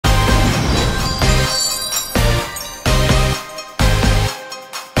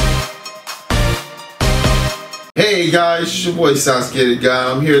Hey guys, it's your boy Sasuke the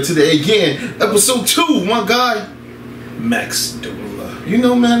Guy. I'm here today again, episode 2, my guy Max Darula. You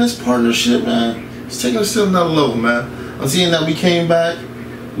know, man, this partnership, man, it's taking us to another level, man. I'm seeing that we came back.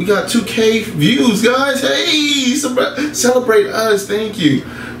 We got 2K views, guys. Hey, celebrate us. Thank you.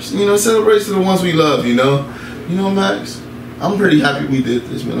 You know, celebrate to the ones we love, you know. You know, Max, I'm pretty happy we did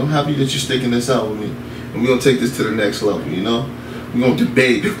this, man. I'm happy that you're sticking this out with me. And we're going to take this to the next level, you know. We're going to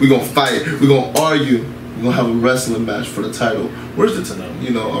debate. We're going to fight. We're going to argue. We're going to have a wrestling match for the title. Where's the title?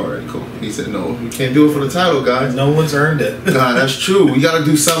 You know, all right, cool. He said, no, we can't do it for the title, guys. No one's earned it. Nah, that's true. We got to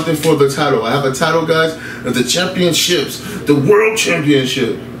do something for the title. I have a title, guys, of the championships, the World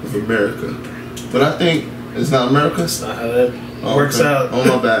Championship of America. But I think it's not America. That's not how that works out. Oh,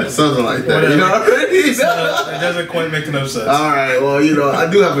 my bad. Something like that. You know what I mean? It doesn't quite make enough sense. All right, well, you know, I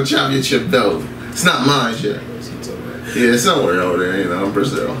do have a championship, though. It's not mine yet. Yeah, it's somewhere over there, you know, in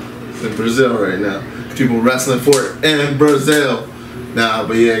Brazil. It's in Brazil right now. People wrestling for it in Brazil. Nah,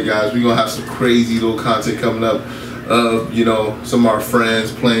 but yeah, guys, we're going to have some crazy little content coming up of, you know, some of our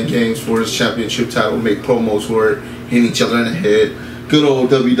friends playing games for this championship title, make promos for it, hitting each other in the head. Good old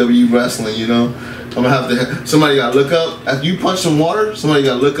WWE wrestling, you know. I'm going to have to, somebody got to look up. After you punch some water, somebody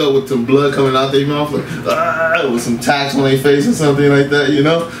got to look up with some blood coming out their mouth, like, with some tacks on their face or something like that, you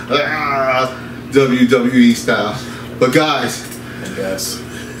know. WWE style. But guys,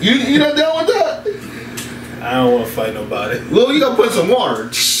 you not down with that? I don't want to fight nobody. Well, you gotta put some water.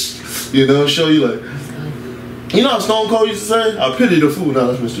 You know, show you like. You know how Stone Cold used to say? I pity the fool.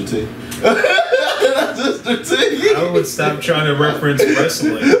 No, that's Mr. T. That's Mr. T. I would stop trying to reference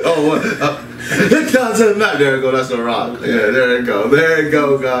wrestling. Oh, what? It doesn't matter. There you go. That's The Rock. Yeah, there you go. There you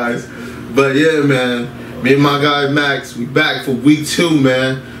go, guys. But yeah, man. Me and my guy Max, we back for week 2,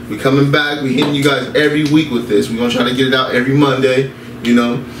 man. We coming back. We hitting you guys every week with this. We're gonna try to get it out every Monday. You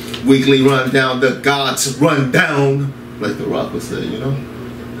know, weekly rundown, the God's rundown, like The Rock would say. You know,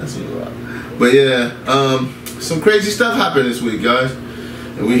 that's The Rock. But yeah, some crazy stuff happened this week, guys,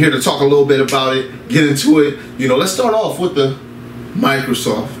 and we're here to talk a little bit about it. Get into it. You know, let's start off with the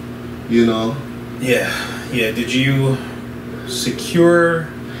Microsoft. You know. Yeah. Did you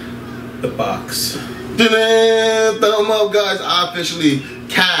secure the box? Thumb up, guys. I officially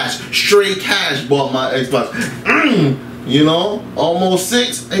straight cash bought my Xbox. You know, almost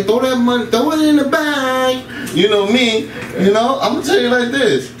 6. Hey, throw that money, throw it in the bag. You know me. You know, I'm gonna tell you like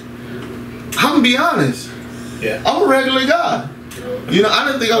this. I'm gonna be honest. Yeah. I'm a regular guy. You know, I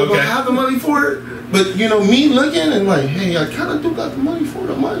didn't think I was gonna have the money for it. But you know, me looking and like, hey, I kind of do got the money for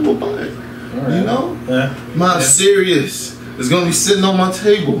it. I might as well buy it. Right. You know, my serious is gonna be sitting on my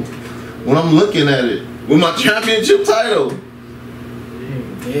table when I'm looking at it with my championship title.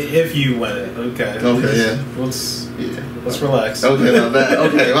 If you win it, okay. Okay, yeah. Let's relax. Okay, my bad.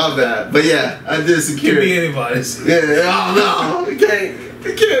 Okay, my bad. But yeah, I did secure. Could be anybody's. Yeah. Oh no, it can't.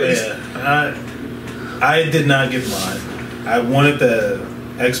 Yeah. I did not get mine. I wanted the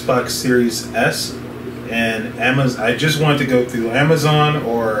Xbox Series S and Amazon. I just wanted to go through Amazon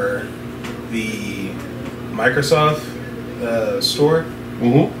or the Microsoft store.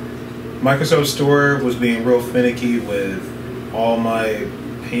 Microsoft store was being real finicky with all my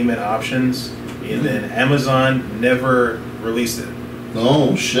payment options, and then Amazon never released it.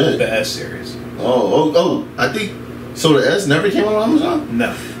 Oh shit! The S series. Oh! I think so. The S never came out on Amazon.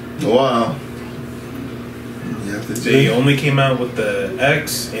 No. Wow. They only came out with the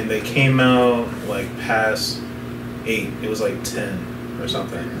X, and they came out like past 8. It was like 10 or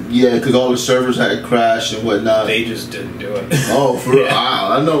something. Yeah, because all the servers had crashed and whatnot. They just didn't do it. Oh, for real?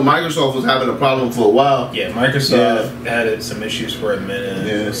 Wow. I know Microsoft was having a problem for a while. Yeah, Microsoft had some issues for a minute.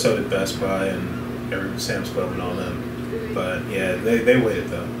 Yeah. So did Best Buy and Sam's Club and all them. But yeah, they waited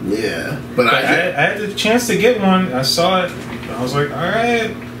though. Yeah. But I had the chance to get one. I saw it. I was like, all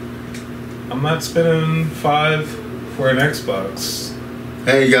right, I'm not spending $5 for an Xbox.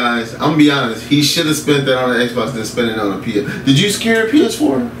 Hey guys, I'm gonna be honest. He should have spent that on the Xbox than spending it on a PS. Did you secure a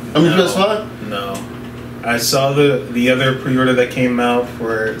PS4? I mean PS5? No. I saw the other pre-order that came out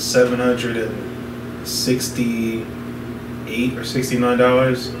for $768 or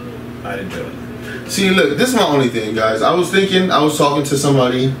 $69. I didn't do it. See, look, this is my only thing, guys. I was talking to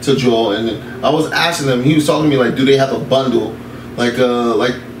somebody, to Joel, and I was asking him. He was talking to me like, do they have a bundle? Like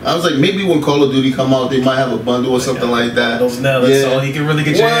I was like, maybe when Call of Duty come out, they might have a bundle or something like that. No, that's all you can really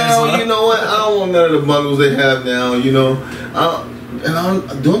get your hands on. Well, you know what? I don't want none of the bundles they have now. You know, I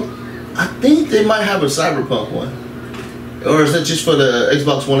think they might have a Cyberpunk one, or is that just for the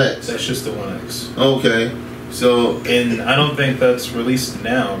Xbox One X? That's just the One X. Okay, so and I don't think that's released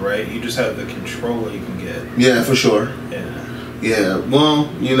now, right? You just have the controller you can get. Yeah, for sure. Yeah. Yeah, well,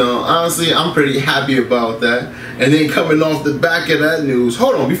 you know, honestly, I'm pretty happy about that. And then coming off the back of that news,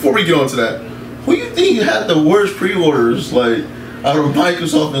 hold on, before we get on to that, who you think had the worst pre-orders, like, out of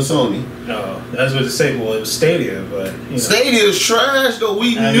Microsoft and Sony? No, that's what to say. Well, it was Stadia, but you know. Stadia's trash, though.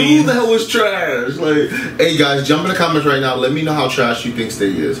 We knew that was trash. Like, hey guys, jump in the comments right now. Let me know how trash you think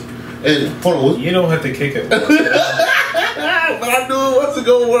Stadia is. And hold on, you don't have to kick it. but I knew it wasn't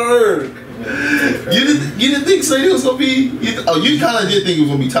gonna work. You didn't think Stadia was gonna be? You kind of did think it was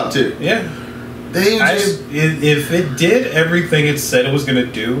gonna be top tier. Yeah. They just, if it did everything it said it was gonna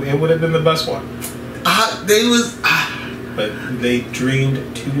do, it would have been the best one. But they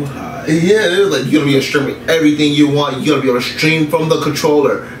dreamed too high. Yeah, they was like, you're gonna be able to stream everything you want. You're gonna be able to stream from the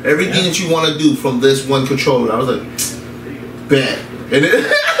controller. Everything that you want to do from this one controller. I was like, bet. And then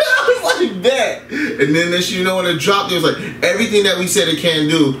I was like, bet. And then this, you know, when it dropped, it was like, everything that we said it can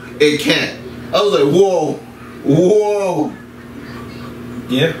do, it can't. I was like, whoa, whoa.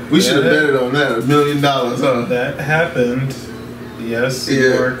 Yeah. We should have betted on that, $1 million, huh? That happened. Yes,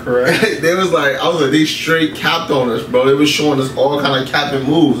 you are correct. They was like, I was like, they straight capped on us, bro. They was showing us all kind of capping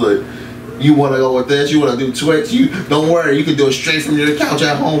moves. Like, you want to go with this? You want to do Twitch? You don't worry, you can do it straight from your couch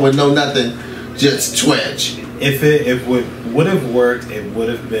at home with no nothing, just Twitch. If it would have worked, it would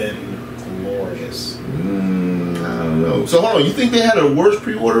have been glorious. I don't know. So hold on, you think they had a worse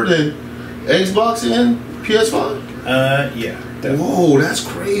pre-order than Xbox and PS5? Yeah. Definitely. Whoa, that's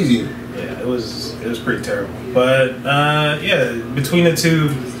crazy. Yeah, it was pretty terrible. But yeah, between the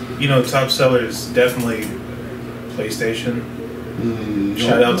two, you know, top sellers, definitely PlayStation.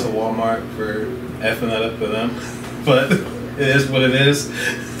 Shout out to Walmart for effing that up for them. But it is what it is.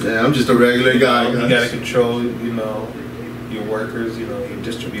 Yeah, I'm just a regular guy. You gotta control, you know, your workers, you know, your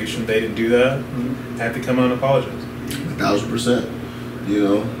distribution. They didn't do that. Had to come out and apologize. 1000%. You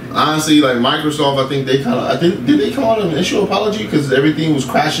know, honestly, like Microsoft, I think they did they come out and issue an apology because everything was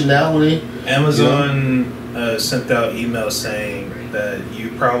crashing down when they. Amazon sent out emails saying that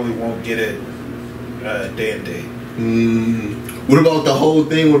you probably won't get it day and date. What about the whole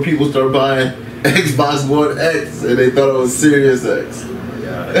thing where people start buying Xbox One X and they thought it was Series X?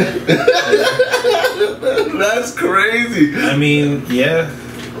 Yeah. That's crazy. I mean, yeah,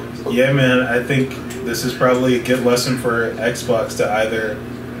 man. I think this is probably a good lesson for Xbox to either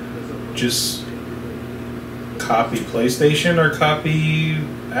just copy PlayStation or copy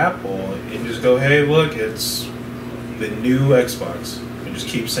Apple and just go, hey, look, it's the new Xbox. And just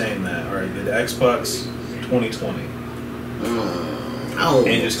keep saying that. All right, the Xbox 2020.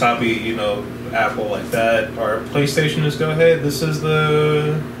 And just copy, you know, Apple like that. Or PlayStation just go, hey, this is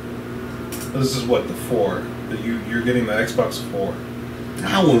what, the 4. You're getting the Xbox 4.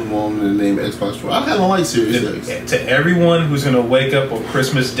 I wouldn't want them to name Xbox 4. I kind of like Series X. To everyone who's going to wake up on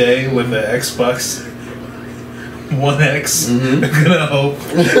Christmas Day with the Xbox One X, I'm going to hope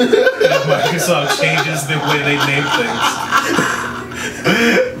that Microsoft changes the way they name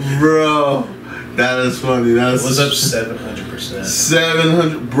things. Bro, that is funny. It was up 700%.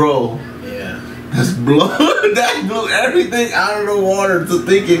 700, bro. Yeah. That blew everything out of the water to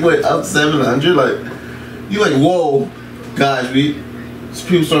think it went up 700. Like, you like, whoa, guys,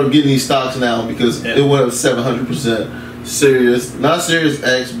 people started getting these stocks now because it went up 700%. Serious, not Series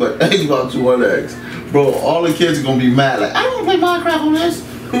X, but Xbox One X. Bro, all the kids are gonna be mad. Like, I don't play Minecraft on this.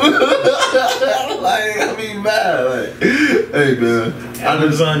 Like, I be mad. Like, hey man,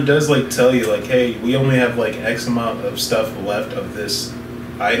 Amazon does like tell you like, hey, we only have like X amount of stuff left of this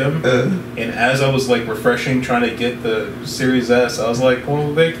item. And as I was like refreshing, trying to get the Series S, I was like,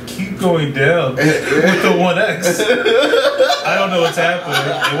 well, they keep going down with the One X. I don't know what's happening.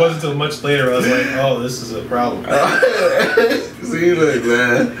 It wasn't until much later I was like, oh, this is a problem. See, look,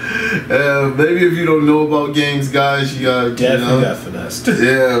 man. Maybe if you don't know about games, guys, you gotta definitely got finessed.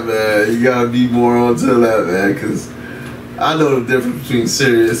 Yeah, man, you gotta be more onto that, man, because I know the difference between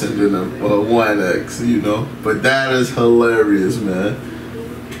Series and then a One X, you know. But that is hilarious, man.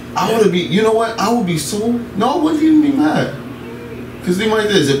 I would be, you know what? I would be so, no, I wouldn't even be mad. Because think like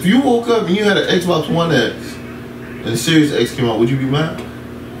this, if you woke up and you had an Xbox One X and Series X came out, would you be mad?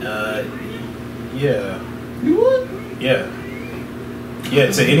 Yeah. You would? Yeah. Yeah,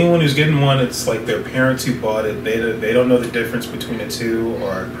 to anyone who's getting one, it's like their parents who bought it. They don't know the difference between the two,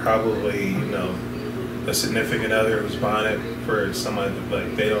 or probably, you know, a significant other who's buying it for somebody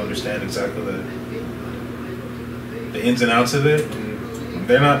like they don't understand exactly the ins and outs of it. And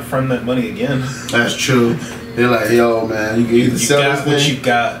they're not from that money again. That's true. They're like, yo, man, you can either sell this thing. What you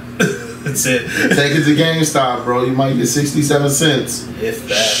got. That's it. Take it to GameStop, bro. You might get 67 cents. If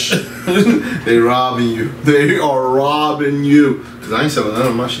that. They robbing you. They are robbing you. Because I ain't selling none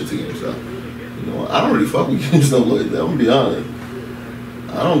of my shit to GameStop. You know what? I don't really fuck with GameStop like that. I'm going to be honest.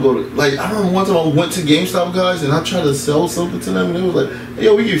 I don't go to, like, I remember one time I went to GameStop, guys, and I tried to sell something to them, and they was like, hey,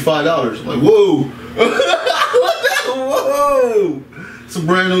 yo, we give you $5. I'm like, whoa. Whoa. It's a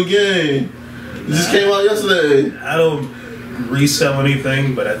brand new game. It just came out yesterday. I don't resell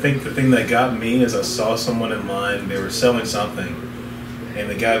anything, but I think the thing that got me is I saw someone in line, they were selling something, and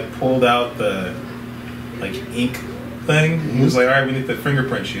the guy pulled out the, like, ink thing. He was like, all right, we need to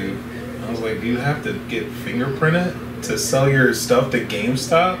fingerprint you. I was like, do you have to get fingerprinted to sell your stuff to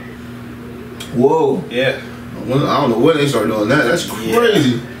GameStop? Whoa. Yeah. I don't know when they started doing that. That's crazy.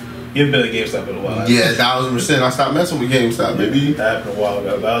 Yeah. You haven't been at GameStop in a while. Yeah, 1,000%. I stopped messing with GameStop, baby. That happened a while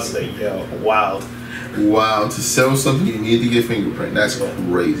ago. But I was like, yo, wild. Wow, to sell something you need to get fingerprint. That's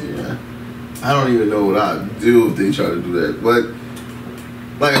crazy, man. I don't even know what I'd do if they try to do that. But,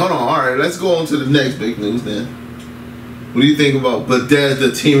 like, hold on. All right, let's go on to the next big news then. What do you think about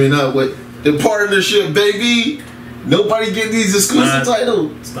Bethesda teaming up with the partnership, baby? Nobody get these exclusive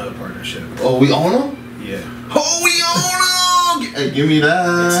titles. It's not a partnership. Oh, we own them? Yeah. Oh, we own them! Hey, give me that.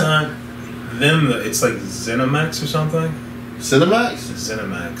 It's not them. It's like ZeniMax or something. Cinemax? It's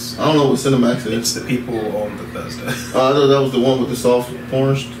ZeniMax. I don't know what Cinemax is. It's the people who own Bethesda. I thought that was the one with the soft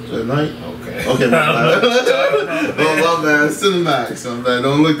porns at night. Okay. Okay, my bad. Oh, my bad. Cinemax. My bad.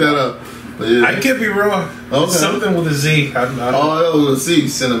 Don't look that up. But yeah. I could be wrong. Okay. Something with a Z. Oh, that was a C.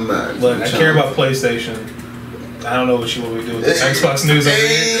 Cinemax. Look, I care about PlayStation. I don't know what you want me to do with this Xbox news over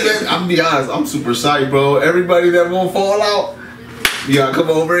here. I'm gonna be honest. I'm super psyched, bro. Everybody that want Fallout, you gotta come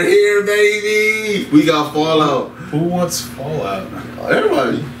over here, baby. We got Fallout. Who wants Fallout?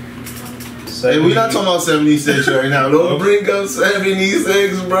 Everybody. Hey, we're not talking about 76 right now. Don't bring up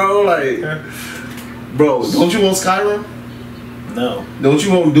 76, bro. Like, bro, don't you want Skyrim? No. Don't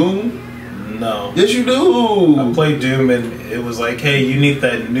you want Doom? No. Yes, you do. I played Doom and it was like, hey, you need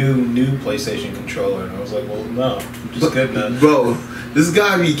that new PlayStation controller. And I was like, well, no. I'm just good enough. Bro, this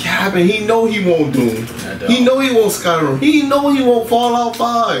guy be capping. He know he won't Doom. I don't. He know he won't Skyrim. He know he won't Fallout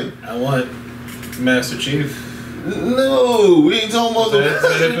 5. I want Master Chief. No, we ain't talking about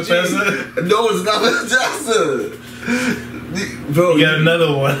Bethesda? No, it's not Bethesda. Bro, you got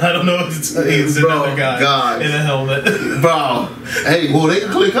another one. I don't know what to tell you. It's another guy in a helmet. Bro, hey, well, they can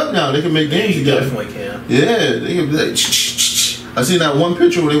click up now. They can make games together. Definitely can. Yeah, they can be like, I seen that one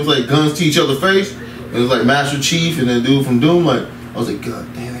picture where they was like guns to each other's face. It was like Master Chief and that dude from Doom. Like, I was like, God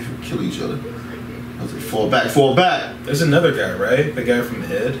damn, they can kill each other. I was like, fall back, fall back. There's another guy, right? The guy from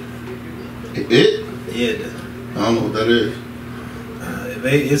Id. Id? Id. I don't know what that is.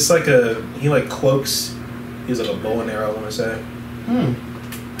 It's like he like cloaks. He's like a bow and arrow, I want to say. I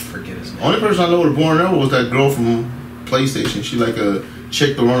forget his name. Only person I know with a bow and arrow was that girl from PlayStation. She like a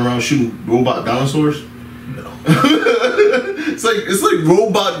chick to run around shooting robot dinosaurs. No. it's like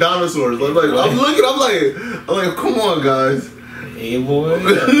robot dinosaurs. I'm looking. I'm like, come on, guys. Aloy?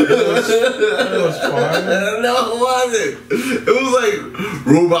 That was fire. No, it wasn't. It was like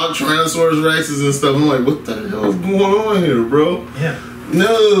robot Tyrannosaurus Rexes and stuff. I'm like, what the hell is going on here, bro? Yeah.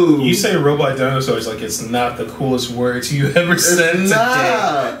 No. You say robot dinosaurs like it's not the coolest words you ever said today.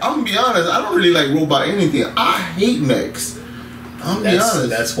 I'm gonna be honest. I don't really like robot anything. I hate mechs. I'm gonna be honest.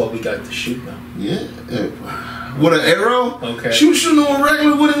 That's what we got to shoot now. Yeah. With an arrow? Okay. She was shooting on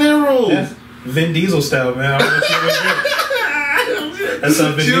regular with an arrow. Yeah. Vin Diesel style, man. I don't know what That's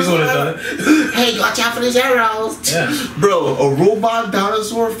how Vin Diesel would have done it. Hey, watch out for these arrows. Yeah. Bro, a robot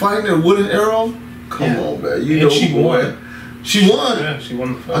dinosaur fighting a wooden arrow? Come on, man. You know she won. She won. Yeah, she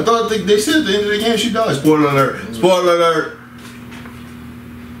won the fight. I thought they said at the end of the game she died. Spoiler alert. Spoiler alert.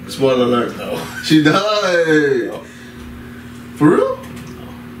 Spoiler alert. No. She died. No. For real?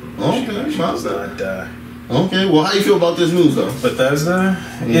 No. Okay, She does not die. Okay, well, how you feel about this news, though? Bethesda?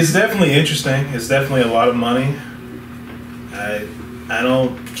 It's definitely interesting. It's definitely a lot of money. I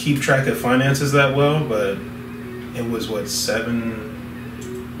don't keep track of finances that well, but it was, what,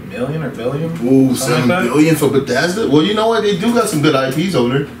 7 million or billion? Ooh, 7 billion for Bethesda? Well, you know what? They do got some good IPs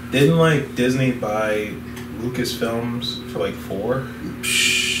over there. Didn't, like, Disney buy Lucasfilms for, like, 4?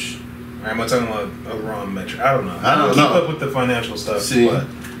 Psh. Or am I talking about a wrong metric? I don't know. I don't keep know. up with the financial stuff. See, but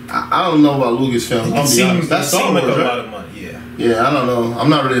I don't know about Lucasfilm. I'll be honest. That's Star Wars, like a right? lot of money, yeah. Yeah, I don't know. I'm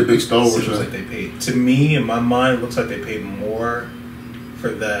not really a big Star Wars Seems fan. like they paid. To me, in my mind, it looks like they paid more for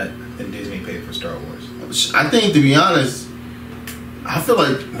that than Disney paid for Star Wars. I think, to be honest, I feel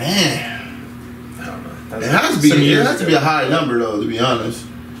like, man, I don't know. it has to be a high number, though, to be honest.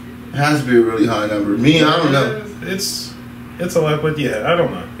 It has to be a really high number. I don't know. It's a lot, but yeah, I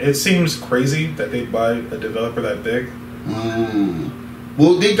don't know. It seems crazy that they buy a developer that big.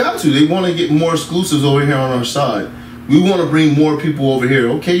 Well, they got to. They want to get more exclusives over here on our side. We want to bring more people over here.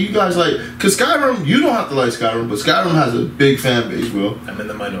 Okay, you guys like, because Skyrim, you don't have to like Skyrim, but Skyrim has a big fan base, bro. I'm in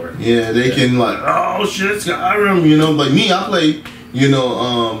the minority. Yeah, they can like, oh shit, Skyrim, you know. Like me, I play, you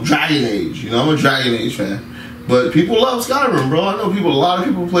know, Dragon Age. You know, I'm a Dragon Age fan. But people love Skyrim, bro. I know people. A lot of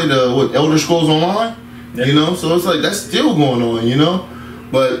people play the Elder Scrolls Online. Yeah. You know, so it's like that's still going on. You know,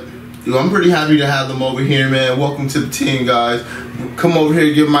 but dude, I'm pretty happy to have them over here, man. Welcome to the team, guys. Come over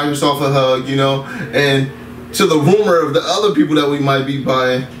here, give Microsoft a hug. You know, and to the rumor of the other people that we might be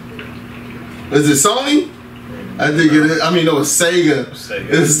buying. Is it Sony? I think it is. I mean, no, it's Sega. Sega.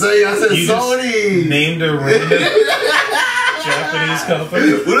 It's Sega. I said you Sony. Just named a random Japanese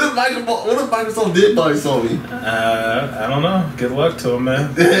company. What if Microsoft did buy Sony? I don't know. Good luck to them,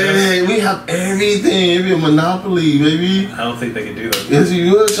 man. Hey, we have everything. It'd be a monopoly, baby. I don't think they can do that. Yes,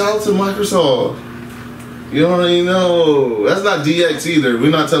 you would. Shout out to Microsoft. You already know. That's not DX either. We're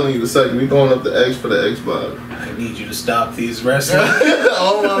not telling you the second. We're going up the X for the Xbox. I need you to stop these wrestling.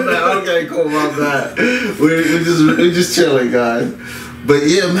 Oh my bad. Okay, cool. My bad. We're just chilling, guys. But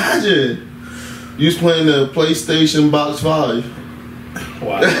yeah, imagine you was playing the PlayStation Box 5.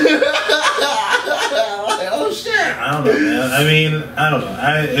 Wow. Oh shit. I don't know, man. I mean, I don't know.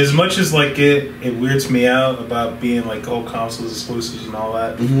 As much as like it weirds me out about being like old consoles exclusives and all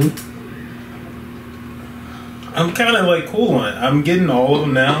that. Mm-hmm. I'm kind of like cool on it. I'm getting all of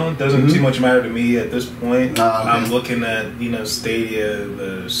them now. It doesn't too much matter to me at this point. Okay. I'm looking at, you know, Stadia,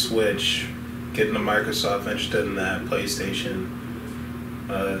 the Switch, getting the Microsoft, interested in that, PlayStation,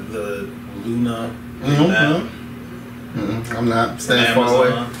 the Luna. I'm not. Stand far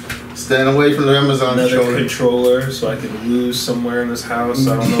away. Stand away from the Amazon Another controller so I can lose somewhere in this house.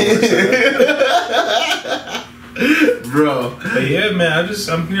 I don't know where it's at. Bro. But yeah, man,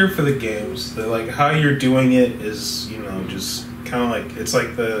 I'm here for the games. Like how you're doing it is, you know, just kind of like it's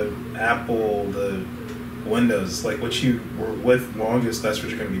like the Apple, the Windows, like what you were with longest. That's what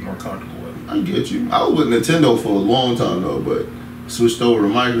you're gonna be more comfortable with. I get you. I was with Nintendo for a long time though, but switched over to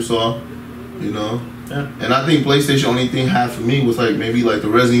Microsoft. You know. Yeah. And I think PlayStation only thing had for me was like maybe like the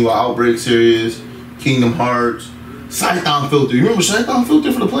Resident Evil Outbreak series, Kingdom Hearts. Cython Filter. You remember Cython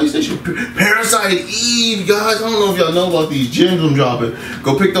Filter for the PlayStation? Parasite Eve, guys. I don't know if y'all know about these gems I'm dropping.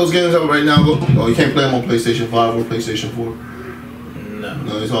 Go pick those games up right now. Oh, you can't play them on PlayStation 5 or PlayStation 4.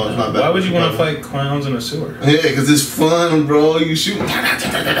 No, it's not bad. Why would you want to fight clowns in a sewer? Yeah, because it's fun, bro. You shoot. That's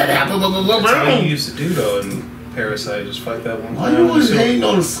how you used to do though in Parasite. Just fight that one. Why you always hating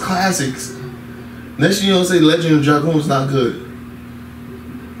on the classics? Next you don't say Legend of Dragoon's not good.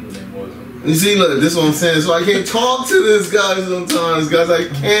 You see, look, this is what I'm saying. So I can't talk to this guy sometimes, guys. I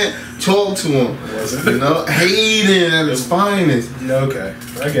can't talk to him. You know, hating at his finest. Okay,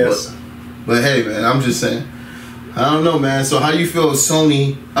 I guess. But hey, man, I'm just saying. I don't know, man. So how do you feel if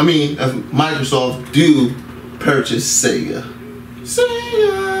Microsoft do purchase Sega?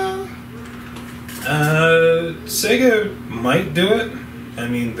 Sega might do it. I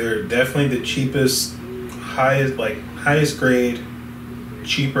mean, they're definitely the cheapest, highest grade,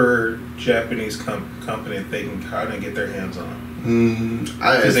 cheaper Japanese company that they can kind of get their hands on.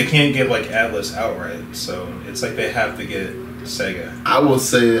 Because they can't get like Atlas outright, so it's like they have to get Sega. I will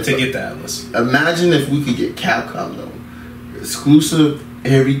say to get the Atlas. Imagine if we could get Capcom though, exclusive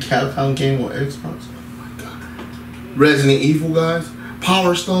every Capcom game on Xbox. Oh my god! Resident Evil, guys,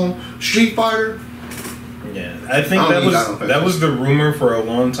 Power Stone, Street Fighter. Yeah, I think that was the rumor for a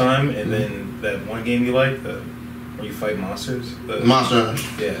long time, and then that one game you like, where you fight monsters. Monster.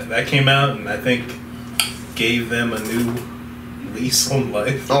 Yeah, that came out, and I think gave them a new lease on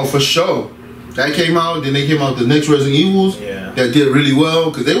life. Oh, for sure. That came out, then they came out the next Resident Evils. Yeah. That did really well,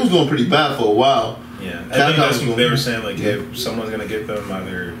 because they was doing pretty bad for a while. Yeah. I think that's what they were saying, like, if someone's going to get them,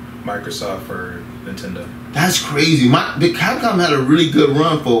 either Microsoft or Nintendo. That's crazy. Capcom had a really good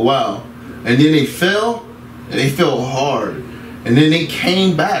run for a while, and then they fell, and they fell hard. And then they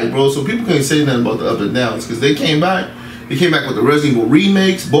came back, bro. So people can't say nothing about the up and downs, because they came back. They came back with the Resident Evil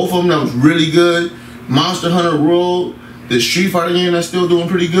remakes, both of them that was really good. Monster Hunter World, the Street Fighter game that's still doing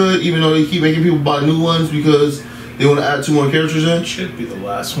pretty good, even though they keep making people buy new ones because they want to add 2 more characters in. Should be the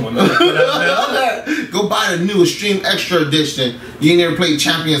last one that they put out now. Go buy the new Extreme Extra Edition. You ain't never played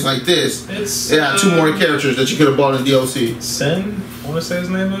Champions like this. It's 2 more characters that you could have bought in DLC. Sen, I want to say his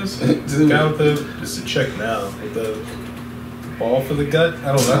name is. The guy with the, it's a check now, with the ball for the gut.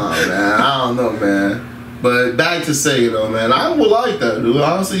 I don't know. Oh, man, I don't know, man. But back to Sega though, man. I would like that, dude.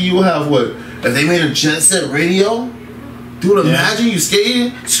 Honestly, you would have what? If they made a Jet Set Radio? Dude, imagine you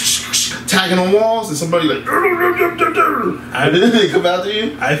skating, tagging on walls, and somebody like, and then they come after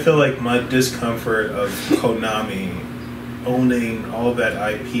you. I feel like my discomfort of Konami owning all that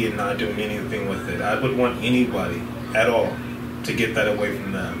IP and not doing anything with it. I would want anybody at all to get that away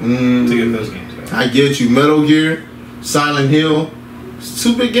from them. To get those games out. I get you. Metal Gear, Silent Hill, it's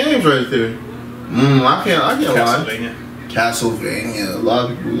 2 big games right there. I can't lie. Castlevania. A lot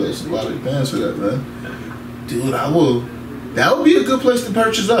of people, there's a lot of fans for that, man. Dude, I will. That would be a good place to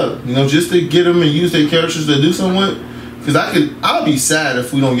purchase up. You know, just to get them and use their characters to do something with. Because I'll be sad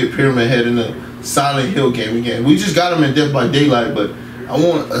if we don't get Pyramid Head in the Silent Hill game again. We just got him in Dead by Daylight, but I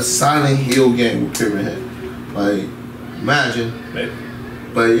want a Silent Hill game with Pyramid Head. Like, imagine. Maybe.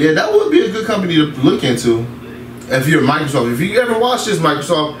 But yeah, that would be a good company to look into. If you're Microsoft. If you ever watch this,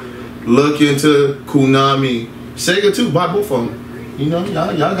 Microsoft, look into Konami. Sega too, buy both of them. You know,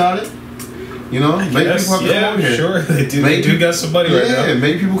 y'all got it. You know, make people come over here. Sure, they do. They do got some money right now. Yeah,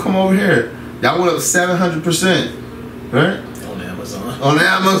 make people come over here. Y'all went up 700%, right? On Amazon. On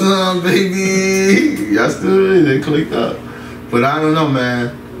Amazon, baby. Y'all still they clicked up. But I don't know,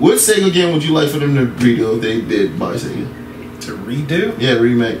 man. What Sega game would you like for them to redo if they did buy Sega? To redo? Yeah,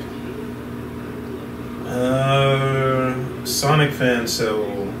 remake. Sonic fan,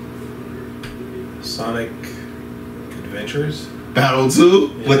 so Sonic Adventures. Battle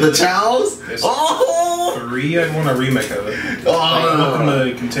 2 with the Chows? Yes. Oh! 3, I want a remake of it. Oh, I want them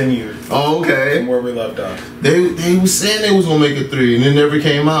to continue okay. from where we left off. They was saying they was gonna make a 3 and it never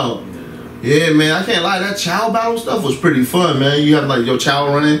came out. Yeah, man, I can't lie. That Chow battle stuff was pretty fun, man. You have like your Chow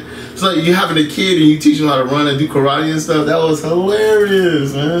running. It's like you having a kid and you teach him how to run and do karate and stuff. That was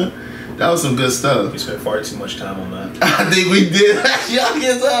hilarious, man. That was some good stuff. We spent far too much time on that. I think we did. Y'all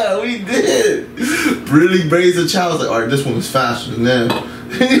get that? We did. Really raised the Chow. I was like, all right, this one is faster than them.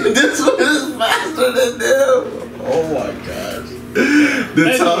 This one is faster than them. Oh my gosh.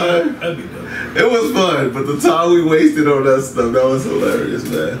 The time. That'd be dope. It was fun, but the time we wasted on that stuff, that was hilarious,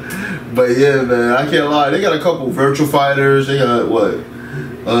 man. But yeah, man, I can't lie. They got a couple Virtual Fighters. They got what?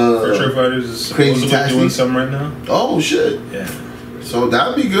 Virtual Fighters is Crazy supposedly doing something right now. Oh shit. Yeah. So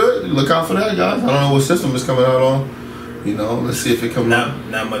that'd be good. Look out for that, guys. I don't know what system it's coming out on. You know, let's see if it comes out.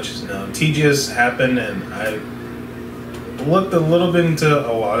 Not much is known. TGS happened, and I looked a little bit into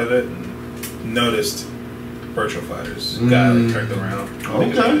a lot of it and noticed Virtual Fighters got turned around. I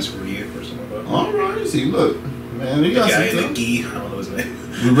think it was Ryu or something like that. All right, see, look, man, you got the guy some in the gi. I don't know his name.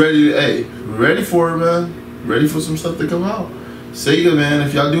 we're ready for it, man. Ready for some stuff to come out. Sega, man,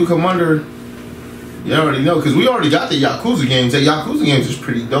 if y'all do come under, you already know, because we already got the Yakuza games. That Yakuza games is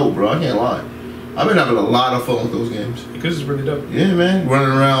pretty dope, bro. I can't lie. I've been having a lot of fun with those games. Because it's really dope. Yeah, man.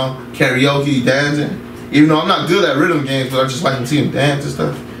 Running around, karaoke, dancing. Even though I'm not good at rhythm games, but I just like to see them dance and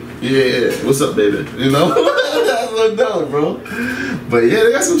stuff. Yeah, what's up, baby? You know? That's so dope, bro. But yeah,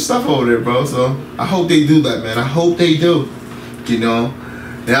 they got some stuff over there, bro. So I hope they do that, man. I hope they do. You know?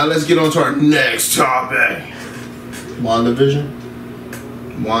 Now let's get on to our next topic. WandaVision.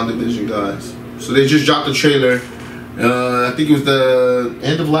 WandaVision, guys. So they just dropped the trailer. I think it was the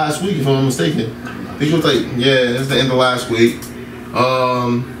end of last week, if I'm not mistaken. I think it was like, yeah, it was the end of last week.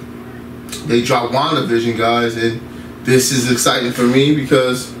 They dropped WandaVision, guys, and this is exciting for me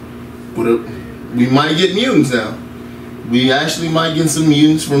because we might get mutants now. We actually might get some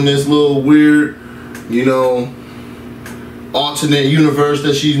mutants from this little weird, you know, alternate universe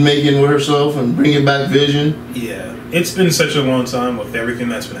that she's making with herself and bringing back Vision. Yeah, it's been such a long time with everything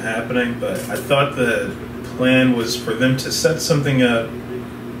that's been happening, but I thought the plan was for them to set something up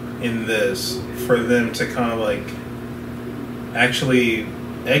in this, for them to kind of like actually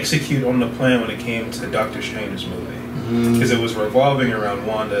execute on the plan when it came to Doctor Strange's movie, because it was revolving around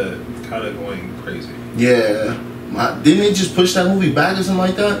Wanda kind of going crazy. Yeah. Didn't they just push that movie back or something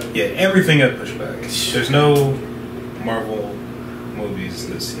like that? Yeah, everything got pushed back. There's no Marvel movies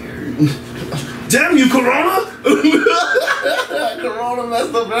this year. Damn you, Corona! Corona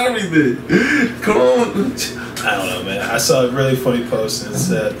messed up everything. Corona. I don't know, man. I saw a really funny post and it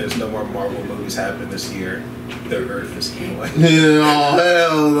said there's no more Marvel movies happening this year. The Earth is going away. Yeah, oh,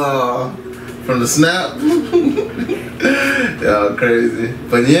 hell no. From the snap? Yeah, crazy.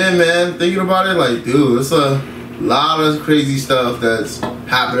 But yeah, man, thinking about it, like, dude, it's a lot of crazy stuff that's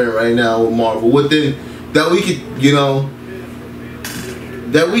happening right now with Marvel. That we could, you know,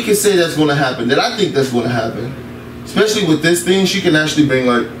 that we could say that's going to happen. That I think that's going to happen. Especially with this thing, she can actually bring,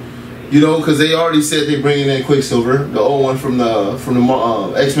 like, you know, because they already said they're bringing in Quicksilver, the old one from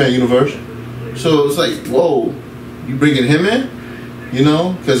the X-Men universe. So it's like, whoa, you bringing him in? You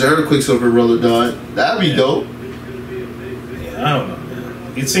know, because her Quicksilver brother died. That'd be dope. Yeah, I don't know,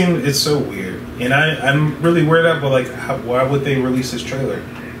 man. It's so weird, and I'm really worried about like why would they release this trailer?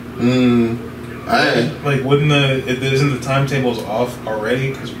 Like, wouldn't isn't the timetables off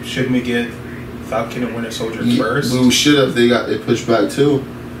already? Because shouldn't we get Falcon and Winter Soldier first? We should have. They pushed back too.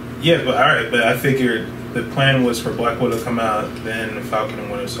 Yeah, but all right. But I figured the plan was for Black Widow to come out, then Falcon and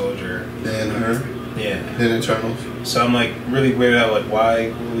Winter Soldier, Then her. yeah. Then Eternals. So I'm like really weirded out. Like, why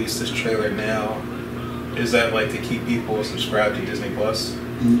release this trailer now? Is that like to keep people subscribed to Disney Plus?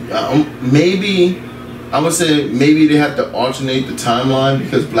 Maybe. I would say maybe they have to alternate the timeline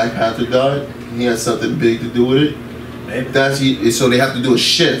because Black Panther died. He had something big to do with it. Maybe. So they have to do a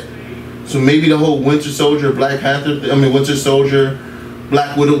shift. So maybe the whole Winter Soldier, Winter Soldier,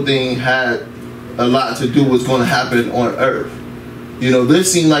 Black Widow thing had a lot to do with what's going to happen on Earth. You know,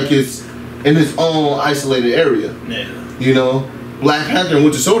 this seemed like it's in its own isolated area. Yeah. You know, Black Panther and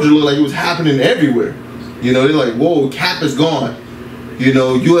Winter Soldier looked like it was happening everywhere. You know, they're like, whoa, Cap is gone. You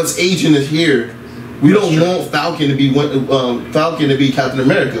know, U.S. agent is here. We don't want Falcon to be Captain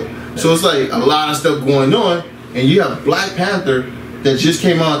America. So it's like a lot of stuff going on, and you have Black Panther that just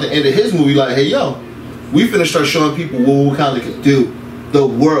came out at the end of his movie. Like, hey, yo, we finna start showing people what Wakanda can do, the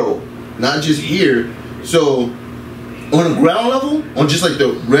world, not just here. So on a ground level, on just like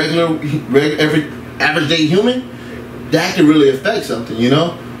the every average day human, that can really affect something, you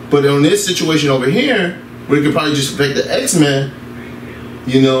know. But on this situation over here, where it could probably just affect the X-Men.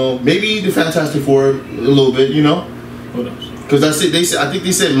 You know, maybe the Fantastic Four a little bit, you know? What else? Because I think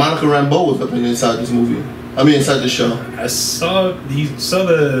they said Monica Rambeau was up inside this movie. Inside the show. I saw the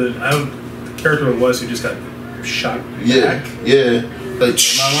character it was who just got shot back. Yeah. Like,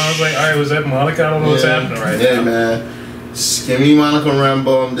 my mom was like, alright, was that Monica? I don't know what's happening right now. Yeah, man. Give me Monica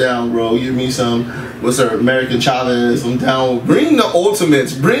Rambeau, I'm down, bro. Give me some, what's her, American Chavez, I'm down. Bring the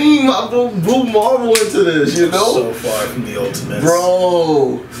Ultimates. Bring my Blue Marvel into this, you know? So far from the Ultimates.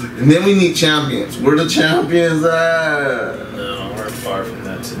 Bro. And then we need champions. Where the champions at? No, we're far from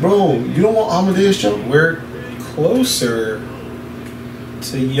that too. Bro, you don't want Amadeus Cho? We're closer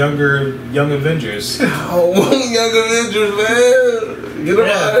to Young Avengers. Oh, Young Avengers, man. Get them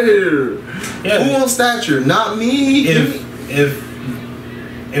out of here. Yeah. Who wants Stature? Not me.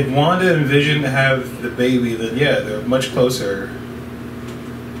 If Wanda and Vision have the baby, then yeah, they're much closer,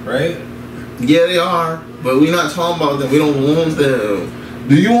 right? Yeah, they are. But we're not talking about them. We don't want them.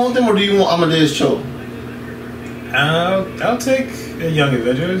 Do you want them or do you want Amadeus Cho? I'll take a Young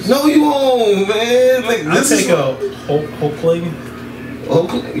Avengers. No, you won't, man. Like, I'll take a Hulkling.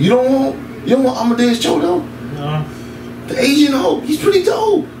 Okay. You don't want Amadeus Cho though? No. The Asian Hulk. He's pretty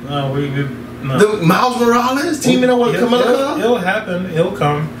dope. No, no. The Miles Morales teaming up with Kamala. It'll happen. He'll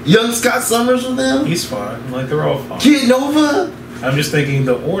come. Young Scott Summers with them. He's fine. Like, they're all fine. Kid Nova. I'm just thinking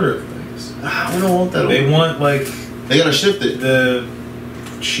the order of things. We don't want that. They want, like, they gotta shift it. The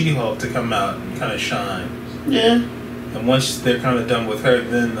She-Hulk to come out and kind of shine. Yeah. And once they're kind of done with her,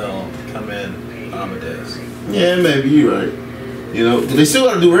 then they'll come in Amadeus. Yeah, maybe you're right. You know, they still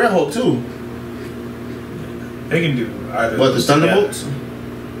gotta do Red Hulk too. They can do either. What, the Thunderbolts?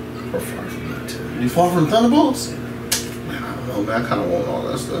 Or far from that too. You far from Thunderbolts? Man, I don't know, man. I kind of want all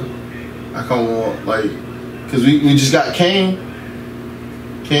that stuff. I kind of want, like, because we just got Kane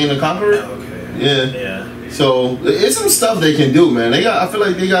the Conqueror. Oh, okay. Yeah. So it's some stuff they can do, man. I feel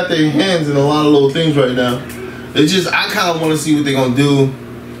like they got their hands in a lot of little things right now. It's just I kind of want to see what they're gonna do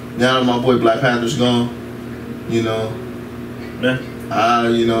now that my boy Black Panther's gone. You know. Yeah.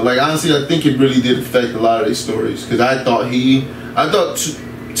 You know, like honestly, I think it really did affect a lot of these stories because I thought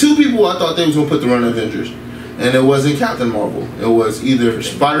two people I thought they was gonna put the run of Avengers, and it wasn't Captain Marvel. It was either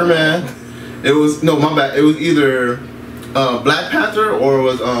Spider-Man. It was my bad. It was either Black Panther or it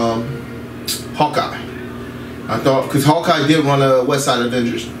was Hawkeye. I thought because Hawkeye did run a West Side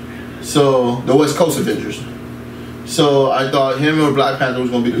Avengers, so the West Coast Avengers. So I thought him or Black Panther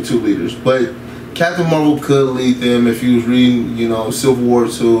was gonna be the two leaders, but Captain Marvel could lead them if he was reading, you know, Civil War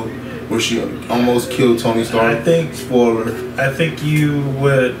 2, where she almost killed Tony Stark. Spoiler. I think you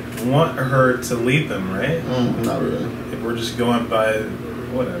would want her to lead them, right? Not really. If we're just going by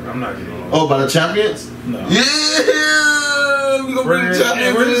whatever, I'm not getting along. Oh, by the champions? No. Yeah, we're gonna bring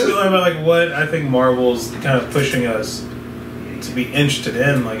champions. We're just going by like what I think Marvel's kind of pushing us to be interested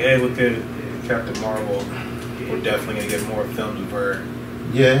in. Like, hey, look at Captain Marvel. We're definitely gonna get more films of her.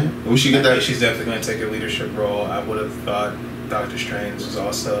 Yeah, we should get that. She's definitely going to take a leadership role. I would have thought Doctor Strange was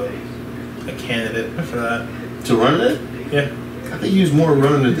also a candidate for that. To run it? Yeah. I think he was more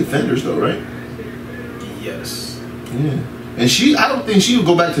running the Defenders, though, right? Yes. Yeah. And I don't think she would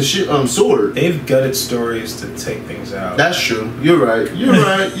go back to Sword. They've gutted stories to take things out. That's true. You're right. You're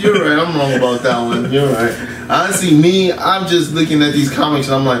right. I'm wrong about that one. You're right. Honestly, I'm just looking at these comics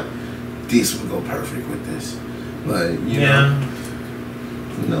and I'm like, this would go perfect with this. Like, you know.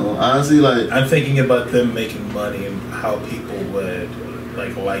 No, honestly, like I'm thinking about them making money and how people would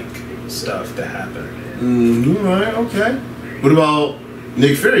like stuff to happen. Right, okay. What about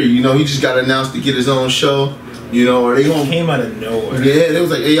Nick Fury, you know, he just got announced to get his own show. You know, or they gonna came out of nowhere. Yeah, it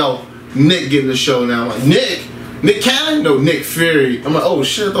was like, hey yo, Nick getting the show now. I'm like, Nick Cannon? No, Nick Fury. I'm like, oh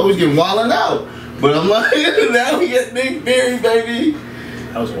shit, I thought he was getting wilding out. But I'm like, now we get Nick Fury, baby.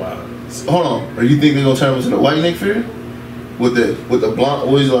 That was wild. Hold on, are you think they're gonna turn him into the white Nick Fury? With the blonde,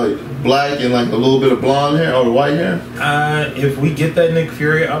 always like black and like a little bit of blonde hair or the white hair? If we get that Nick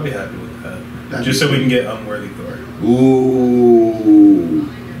Fury, I'll be happy with that. Just so we can get Unworthy Thor. Ooh.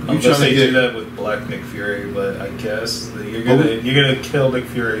 Unless they do that with Black Nick Fury, but I guess you're gonna kill Nick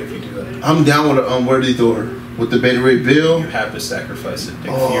Fury if you do that. I'm down with an Unworthy Thor. With the Beta Ray Bill. You have to sacrifice a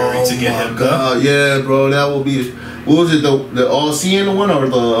Nick Fury to get him done. Yeah, bro, that will be. What was it? The All Seeing one or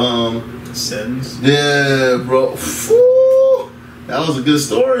the Sins? Yeah, bro. Whew. That was a good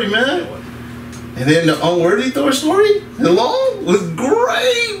story, man. And then the Unworthy Thor story, alone, was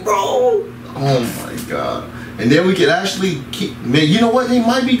great, bro. Oh my god. And then we could actually keep. Man, you know what? They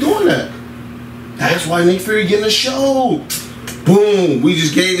might be doing that. That's why Nick Fury getting a show. Boom! We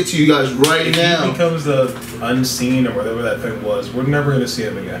just gave it to you guys right now. If he becomes the Unseen or whatever that thing was, we're never gonna see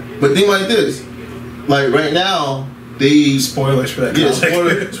him again. But think like this, like right now, they spoilers for that. Yeah,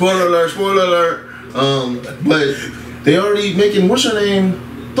 spoiler alert. But they already making what's her name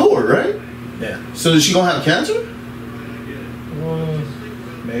Thor, right? Yeah. So is she gonna have cancer?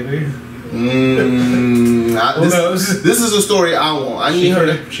 Maybe. Who knows? This is a story I want. I need her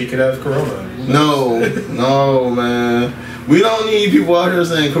to. She could have corona. No, man. We don't need people out here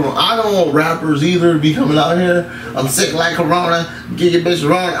saying corona. I don't want rappers either to be coming out here. I'm sick like corona. Get your bitch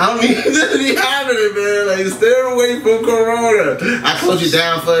wrong. I don't need this to be happening, man. Like, stay away from corona. I closed you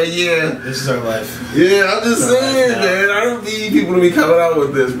down for a year. This is our life. Yeah, I'm just saying, man. I don't need people to be coming out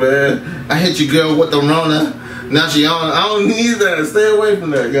with this, man. I hit your girl with the Rona. Now she on. I don't need that. Stay away from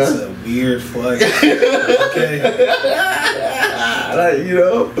that, guys. It's a weird flag. Okay. Like, you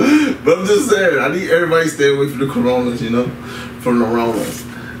know, but I'm just saying, I need everybody to stay away from the coronas, you know, from the Ronas.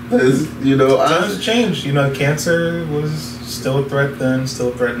 You know, times have changed. You know, cancer was still a threat then, still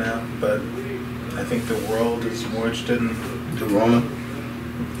a threat now, but I think the world is more interested in the Rona.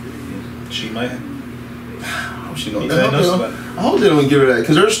 She might. I hope they don't give her that,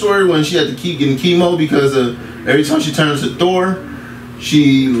 because her story when she had to keep getting chemo because of every time she turns to Thor,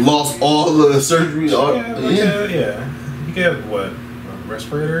 she lost all the surgery. Yeah. You get what? A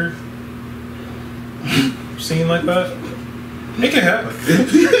respirator? Scene like that? It can happen.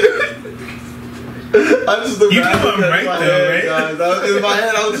 I just you know I'm right though, right? Guys. In my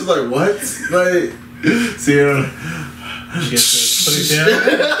head, I was just like, what? Like, see her. She has to put it down.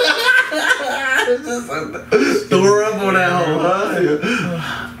 It's just like, throw her up on that hole, huh?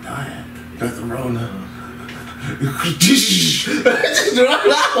 Got the Rona. Just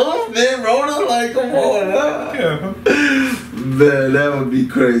man, Rona, like, come on, huh? Yeah. Man, that would be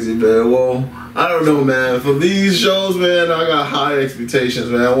crazy, man. Well, I don't know, man. For these shows, man, I got high expectations,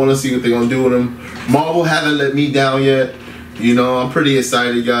 man. I want to see what they're gonna do with them. Marvel haven't let me down yet. You know, I'm pretty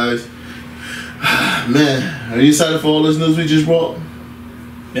excited, guys. Man, are you excited for all this news we just brought?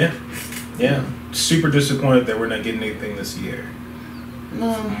 Yeah. Super disappointed that we're not getting anything this year.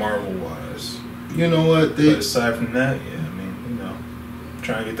 No. Marvel-wise. You know what? But aside from that, yeah, I mean, you know,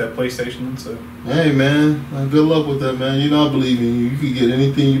 trying to get that PlayStation, so. Hey, man. Good luck with that, man. You know I believe in you. You can get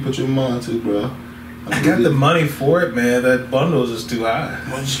anything you put your mind to, bro. I got the money for it, man. That bundle is just too high.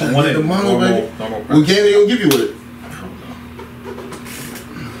 I want it normal price. What game they gonna give you with it? I don't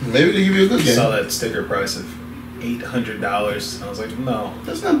know. Maybe they give you a good game. I saw that sticker price of $800. I was like, no.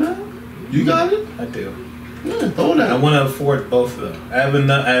 That's not bad. You got it? I do. Yeah, throw that. I want to afford both of them. I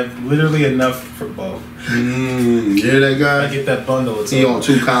have literally enough for both. Yeah, that guy. I get that bundle. It's he on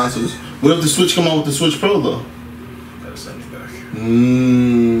 2 consoles. What if the Switch come out with the Switch Pro though? Gotta send it back.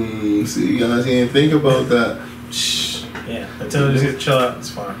 See, you guys didn't think about that. Yeah, Nintendo just chill out.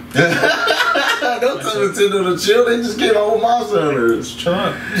 It's fine. Don't tell Nintendo to chill. They just came out with Monster Hunters. Chill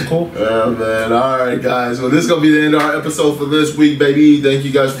out. It's cool. Yeah, man. All right, guys. Well, this is going to be the end of our episode for this week, baby. Thank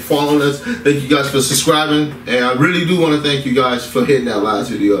you guys for following us. Thank you guys for subscribing. And I really do want to thank you guys for hitting that last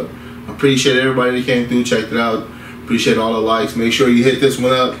video. I appreciate everybody that came through, checked it out. Appreciate all the likes. Make sure you hit this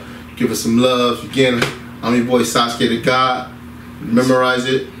one up. Give us some love. Again, I'm your boy Sasuke the God. Memorize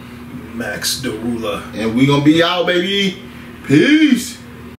it. Max Darula. And we going to be out, baby. Peace.